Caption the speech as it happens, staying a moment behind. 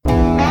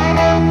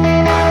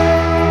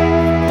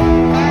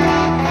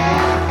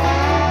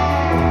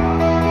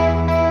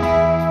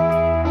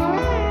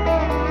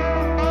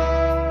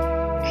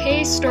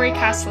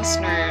Storycast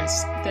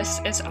listeners,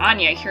 this is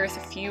Anya here with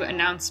a few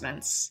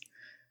announcements.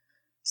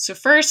 So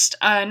first,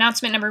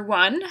 announcement number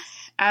 1.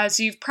 As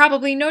you've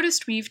probably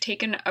noticed, we've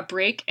taken a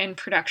break in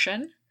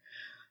production.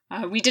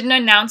 We didn't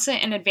announce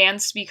it in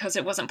advance because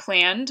it wasn't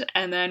planned,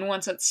 and then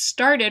once it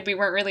started, we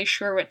weren't really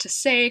sure what to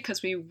say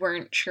because we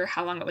weren't sure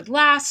how long it would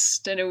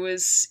last, and it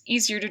was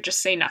easier to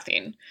just say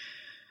nothing.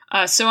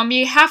 So on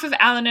behalf of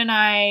Alan and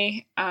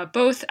I,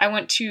 both, I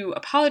want to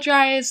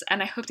apologize,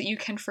 and I hope that you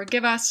can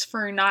forgive us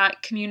for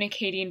not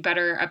communicating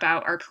better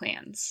about our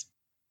plans.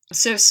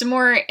 So some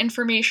more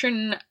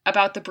information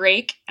about the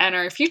break and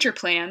our future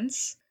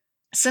plans.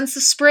 Since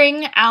the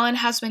spring, Alan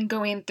has been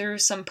going through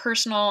some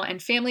personal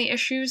and family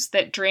issues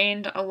that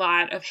drained a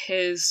lot of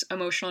his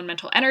emotional and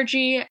mental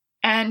energy,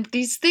 and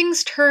these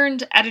things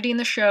turned editing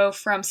the show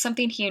from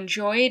something he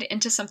enjoyed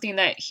into something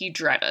that he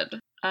dreaded.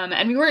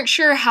 And we weren't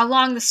sure how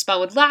long the spell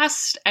would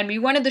last, and we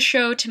wanted the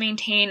show to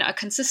maintain a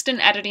consistent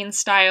editing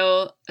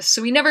style,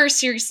 so we never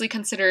seriously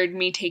considered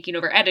me taking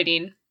over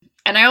editing.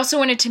 And I also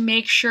wanted to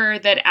make sure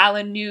that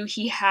Alan knew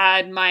he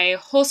had my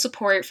whole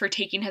support for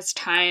taking his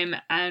time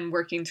and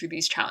working through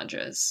these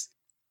challenges.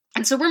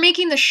 And so we're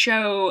making the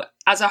show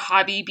as a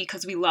hobby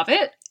because we love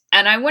it,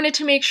 and I wanted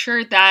to make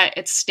sure that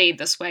it stayed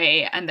this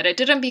way and that it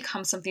didn't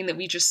become something that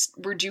we just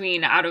were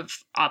doing out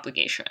of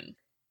obligation.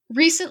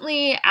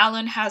 Recently,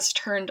 Alan has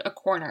turned a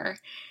corner,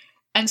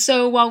 and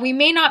so while we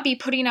may not be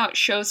putting out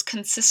shows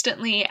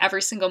consistently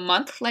every single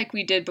month like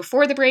we did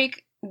before the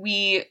break,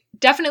 we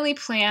definitely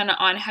plan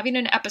on having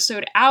an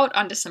episode out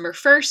on December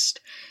 1st,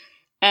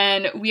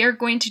 and we are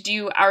going to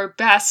do our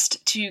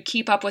best to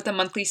keep up with a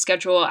monthly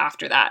schedule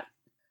after that.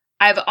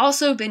 I've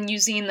also been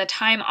using the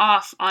time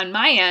off on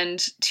my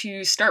end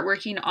to start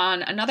working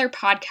on another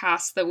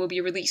podcast that will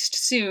be released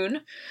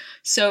soon,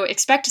 so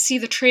expect to see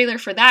the trailer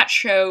for that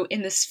show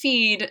in this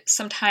feed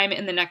sometime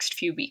in the next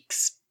few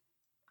weeks.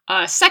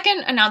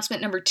 Second,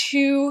 announcement number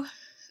 2,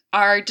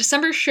 our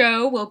December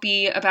show will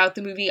be about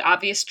the movie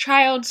Obvious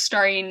Child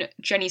starring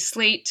Jenny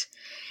Slate,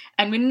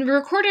 and when we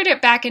recorded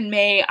it back in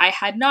May, I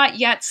had not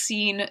yet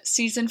seen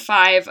season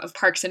 5 of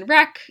Parks and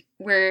Rec,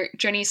 where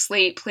Jenny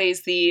Slate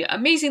plays the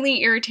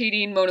amazingly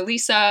irritating Mona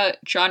Lisa,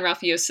 John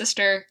Ralphio's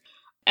sister.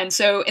 And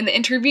so in the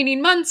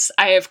intervening months,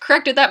 I have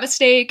corrected that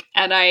mistake,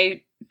 and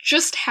I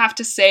just have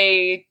to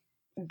say,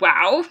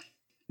 wow,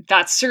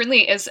 that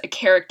certainly is a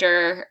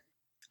character.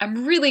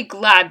 I'm really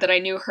glad that I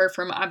knew her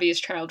from Obvious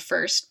Child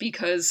first,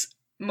 because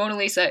Mona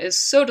Lisa is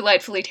so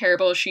delightfully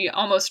terrible, she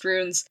almost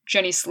ruins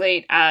Jenny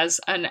Slate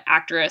as an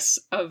actress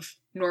of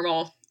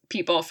normal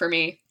people for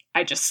me.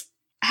 I just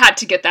had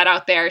to get that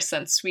out there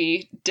since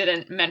we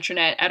didn't mention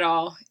it at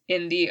all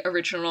in the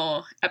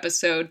original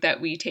episode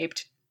that we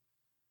taped.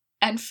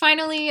 And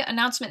finally,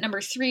 announcement number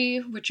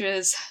 3, which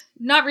is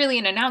not really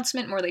an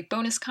announcement, more like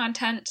bonus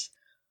content.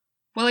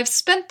 While I've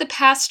spent the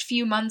past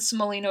few months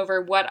mulling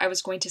over what I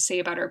was going to say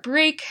about our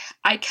break,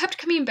 I kept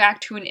coming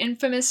back to an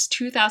infamous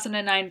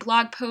 2009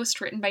 blog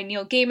post written by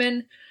Neil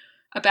Gaiman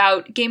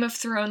about Game of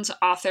Thrones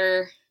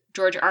author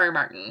George R.R.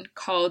 Martin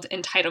called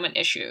Entitlement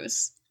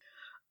Issues.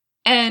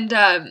 And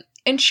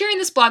in sharing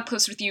this blog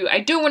post with you,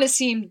 I don't want to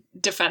seem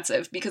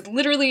defensive, because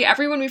literally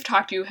everyone we've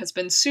talked to has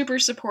been super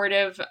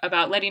supportive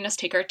about letting us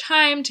take our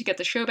time to get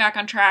the show back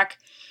on track.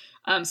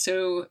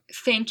 So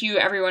thank you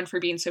everyone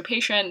for being so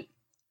patient.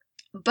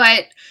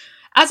 But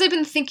as I've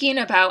been thinking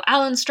about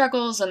Alan's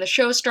struggles and the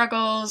show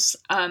struggles,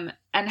 and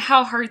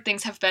how hard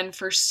things have been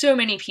for so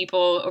many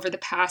people over the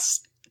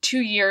past 2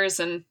 years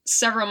and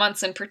several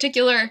months in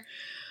particular,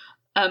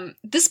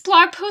 this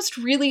blog post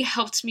really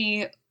helped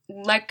me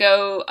let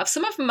go of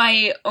some of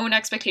my own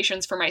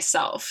expectations for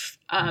myself.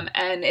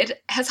 And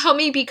it has helped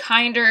me be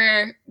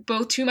kinder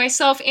both to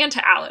myself and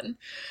to Alan.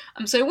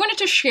 So I wanted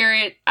to share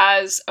it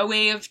as a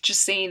way of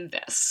just saying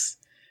this.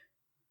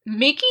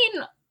 Making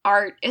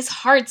art is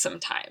hard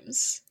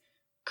sometimes.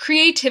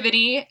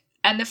 Creativity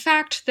and the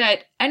fact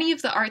that any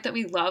of the art that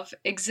we love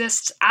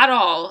exists at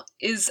all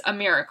is a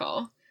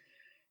miracle.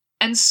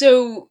 And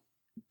so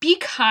be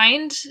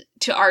kind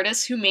to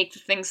artists who make the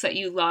things that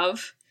you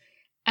love,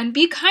 and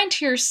be kind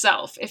to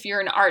yourself if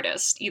you're an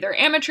artist, either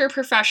amateur or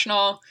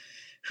professional,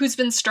 who's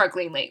been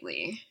struggling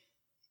lately.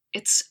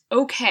 It's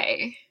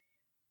okay.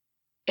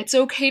 It's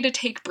okay to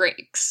take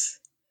breaks.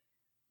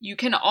 You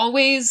can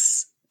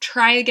always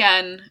try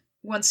again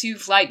once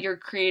you've let your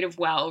creative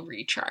well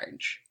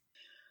recharge.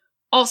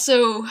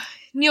 Also,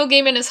 Neil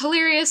Gaiman is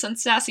hilarious and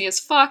sassy as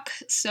fuck,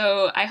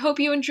 so I hope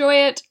you enjoy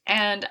it,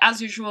 and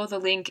as usual, the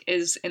link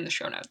is in the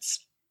show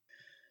notes.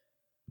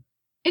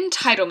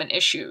 Entitlement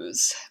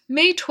Issues,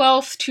 May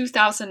 12th,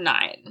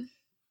 2009.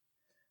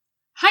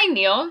 Hi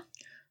Neil.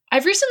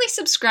 I've recently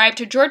subscribed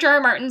to George R.R.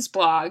 Martin's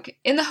blog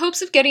in the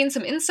hopes of getting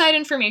some inside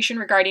information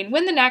regarding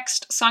when the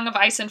next Song of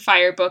Ice and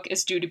Fire book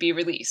is due to be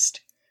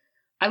released.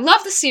 I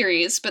love the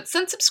series, but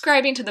since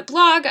subscribing to the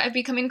blog, I've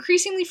become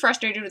increasingly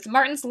frustrated with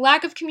Martin's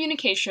lack of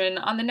communication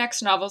on the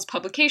next novel's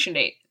publication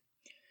date.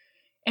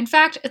 In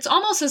fact, it's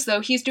almost as though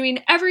he's doing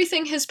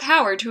everything in his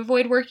power to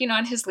avoid working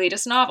on his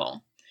latest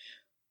novel.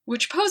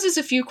 Which poses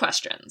a few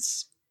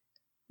questions.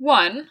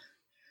 1.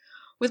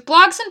 With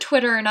blogs and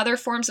Twitter and other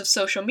forms of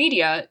social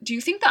media, do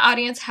you think the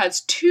audience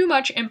has too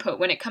much input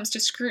when it comes to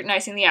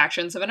scrutinizing the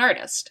actions of an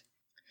artist?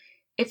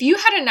 If you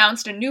had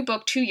announced a new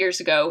book 2 years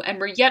ago and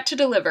were yet to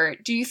deliver,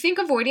 do you think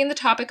avoiding the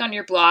topic on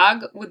your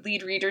blog would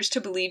lead readers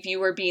to believe you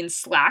were being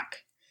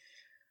slack?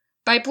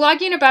 By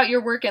blogging about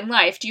your work and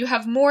life, do you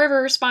have more of a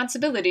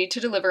responsibility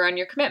to deliver on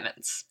your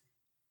commitments?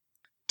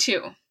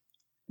 2.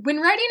 When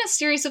writing a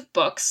series of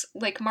books,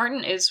 like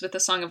Martin is with A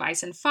Song of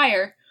Ice and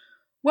Fire,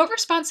 what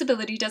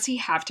responsibility does he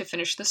have to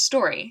finish the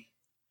story?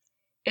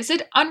 Is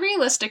it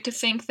unrealistic to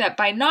think that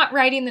by not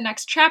writing the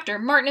next chapter,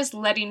 Martin is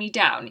letting me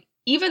down,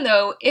 even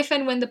though if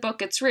and when the book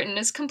gets written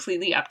is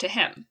completely up to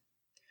him?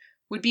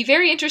 Would be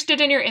very interested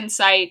in your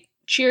insight.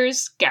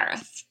 Cheers,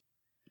 Gareth.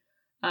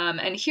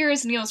 And here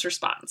is Neil's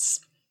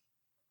response.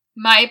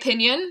 My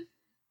opinion,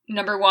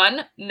 number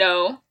 1,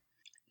 no.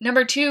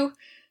 Number 2,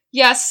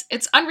 yes,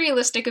 it's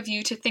unrealistic of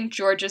you to think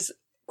George is,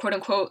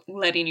 quote-unquote,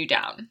 letting you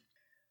down.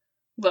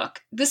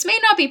 Look, this may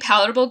not be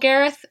palatable,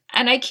 Gareth,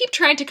 and I keep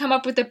trying to come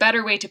up with a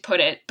better way to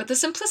put it, but the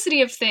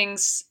simplicity of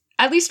things,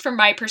 at least from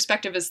my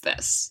perspective, is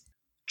this.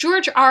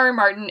 George R.R.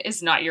 Martin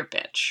is not your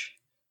bitch.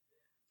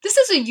 This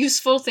is a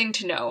useful thing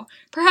to know,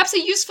 perhaps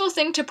a useful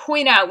thing to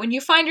point out when you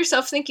find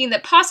yourself thinking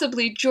that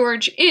possibly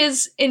George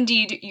is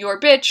indeed your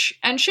bitch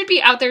and should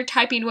be out there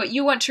typing what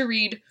you want to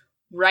read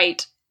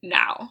right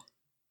now.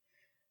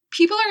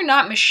 People are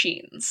not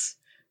machines.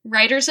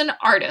 Writers and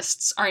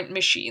artists aren't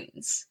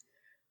machines.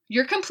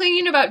 You're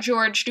complaining about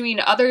George doing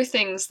other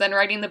things than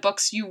writing the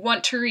books you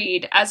want to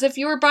read, as if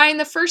you were buying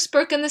the first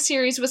book in the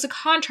series was a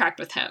contract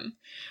with him,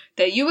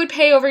 that you would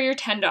pay over your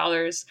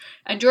 $10,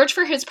 and George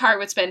for his part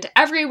would spend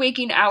every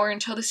waking hour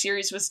until the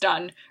series was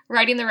done,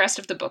 writing the rest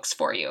of the books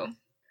for you.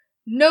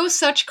 No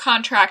such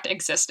contract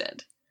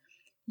existed.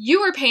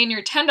 You were paying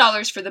your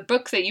 $10 for the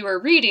book that you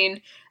were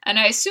reading, and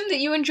I assume that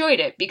you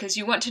enjoyed it because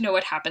you want to know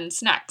what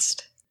happens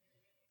next.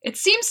 It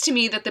seems to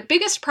me that the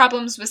biggest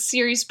problems with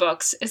series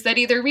books is that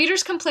either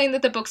readers complain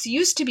that the books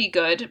used to be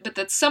good, but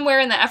that somewhere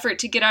in the effort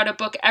to get out a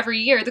book every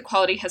year the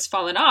quality has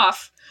fallen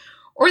off,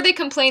 or they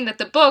complain that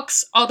the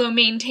books, although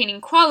maintaining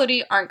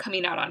quality, aren't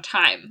coming out on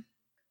time.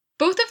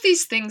 Both of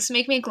these things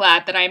make me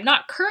glad that I am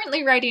not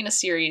currently writing a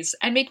series,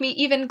 and make me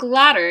even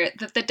gladder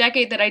that the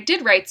decade that I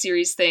did write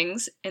series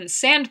things, in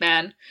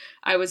Sandman,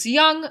 I was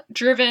young,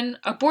 driven,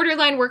 a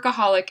borderline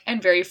workaholic,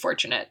 and very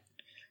fortunate.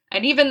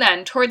 And even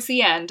then, towards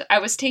the end, I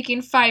was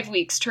taking 5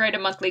 weeks to write a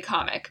monthly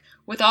comic,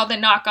 with all the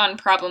knock-on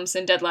problems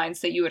and deadlines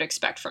that you would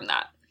expect from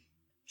that.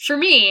 For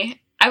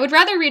me, I would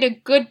rather read a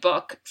good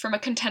book from a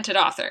contented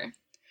author.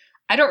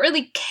 I don't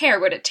really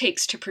care what it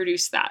takes to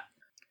produce that.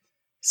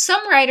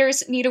 Some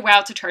writers need a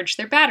while to charge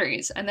their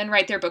batteries, and then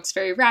write their books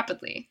very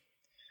rapidly.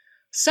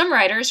 Some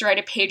writers write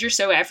a page or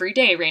so every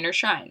day, rain or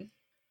shine.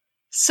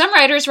 Some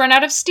writers run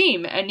out of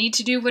steam, and need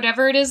to do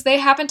whatever it is they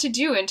happen to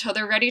do until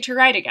they're ready to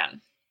write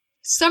again.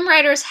 Some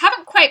writers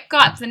haven't quite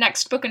got the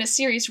next book in a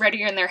series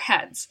ready in their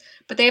heads,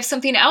 but they have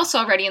something else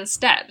already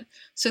instead,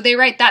 so they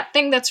write that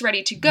thing that's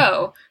ready to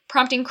go,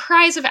 prompting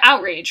cries of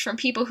outrage from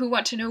people who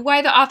want to know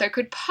why the author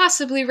could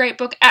possibly write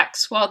book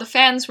X while the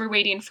fans were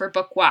waiting for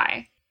book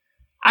Y.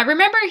 I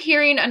remember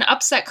hearing an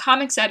upset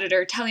comics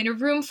editor telling a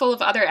room full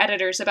of other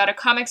editors about a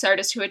comics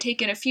artist who had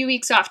taken a few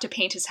weeks off to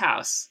paint his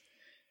house.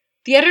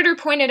 The editor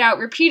pointed out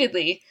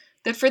repeatedly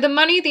that for the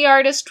money the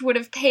artist would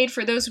have paid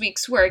for those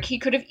weeks' work, he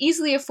could have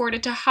easily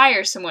afforded to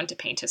hire someone to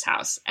paint his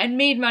house, and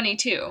made money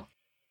too.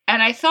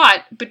 And I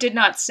thought, but did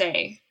not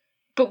say,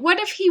 but what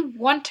if he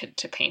wanted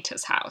to paint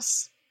his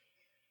house?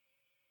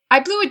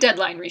 I blew a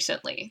deadline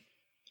recently.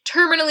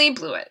 Terminally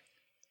blew it.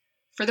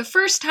 For the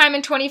first time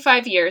in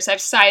 25 years,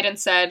 I've sighed and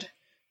said,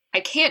 I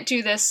can't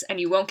do this, and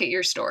you won't get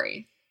your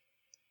story.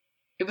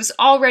 It was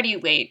already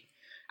late.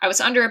 I was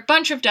under a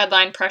bunch of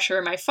deadline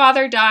pressure, my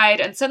father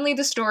died, and suddenly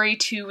the story,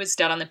 too, was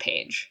dead on the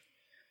page.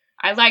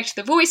 I liked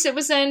the voice it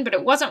was in, but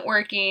it wasn't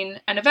working,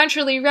 and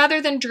eventually,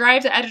 rather than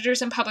drive the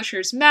editors and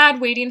publishers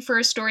mad waiting for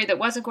a story that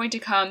wasn't going to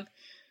come,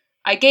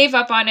 I gave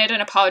up on it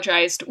and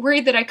apologized,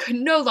 worried that I could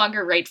no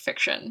longer write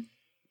fiction.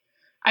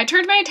 I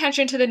turned my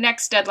attention to the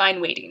next deadline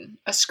waiting,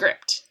 a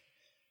script.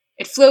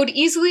 It flowed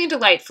easily and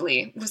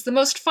delightfully, was the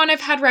most fun I've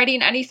had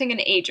writing anything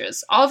in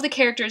ages. All of the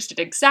characters did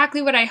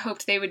exactly what I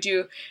hoped they would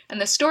do, and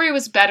the story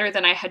was better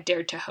than I had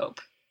dared to hope.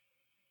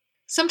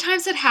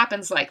 Sometimes it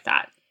happens like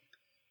that.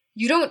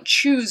 You don't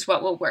choose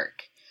what will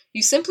work.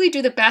 You simply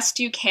do the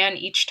best you can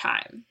each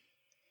time.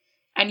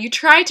 And you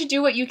try to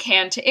do what you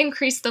can to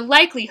increase the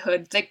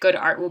likelihood that good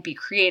art will be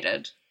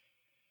created.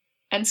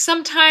 And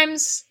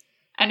sometimes,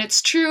 and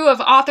it's true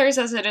of authors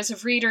as it is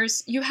of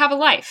readers, you have a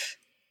life.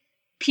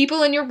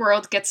 People in your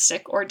world get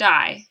sick or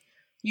die.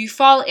 You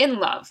fall in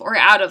love or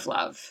out of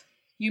love.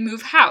 You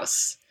move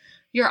house.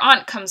 Your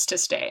aunt comes to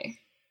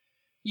stay.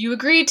 You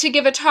agreed to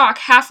give a talk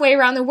halfway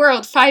around the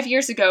world 5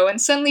 years ago, and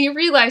suddenly you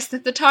realize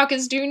that the talk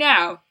is due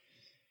now.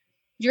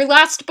 Your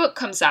last book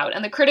comes out,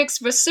 and the critics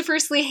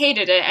vociferously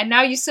hated it, and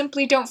now you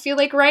simply don't feel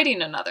like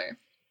writing another.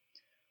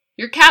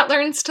 Your cat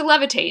learns to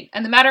levitate,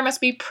 and the matter must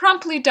be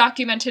promptly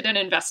documented and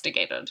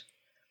investigated.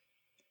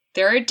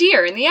 There are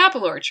deer in the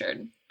apple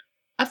orchard.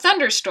 A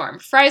thunderstorm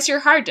fries your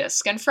hard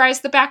disk and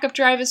fries the backup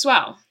drive as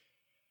well.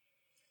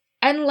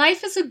 And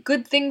life is a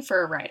good thing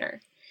for a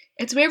writer.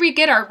 It's where we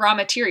get our raw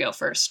material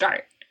for a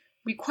start.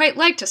 We quite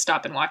like to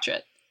stop and watch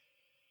it.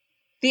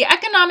 The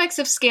economics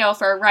of scale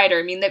for a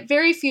writer mean that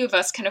very few of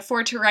us can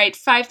afford to write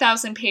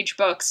 5,000-page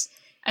books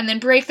and then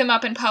break them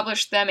up and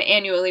publish them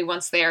annually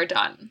once they are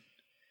done.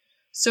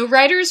 So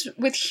writers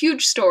with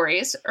huge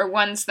stories, or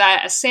ones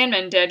that, as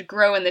Sandman did,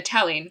 grow in the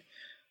telling,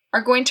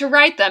 are going to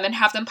write them and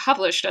have them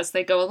published as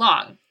they go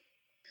along.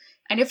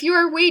 And if you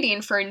are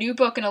waiting for a new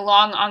book in a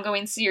long,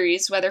 ongoing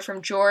series, whether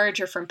from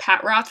George or from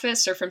Pat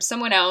Rothfuss or from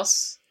someone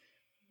else,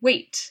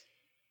 wait.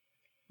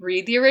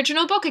 Read the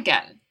original book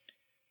again.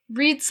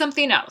 Read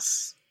something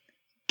else.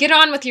 Get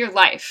on with your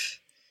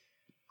life.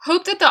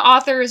 Hope that the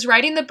author is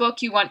writing the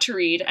book you want to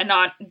read and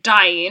not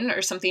dying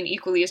or something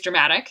equally as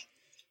dramatic.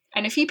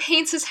 And if he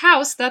paints his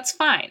house, that's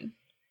fine.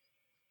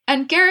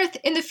 And Gareth,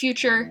 in the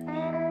future,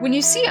 when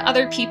you see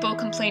other people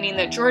complaining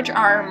that George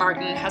R.R.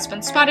 Martin has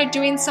been spotted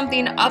doing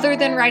something other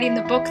than writing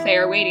the book they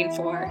are waiting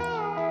for,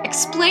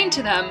 explain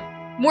to them,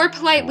 more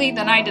politely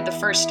than I did the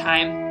first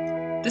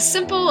time, the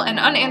simple and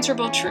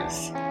unanswerable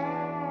truth.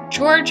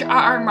 George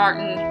R.R.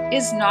 Martin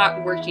is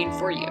not working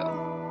for you.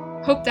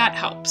 Hope that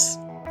helps.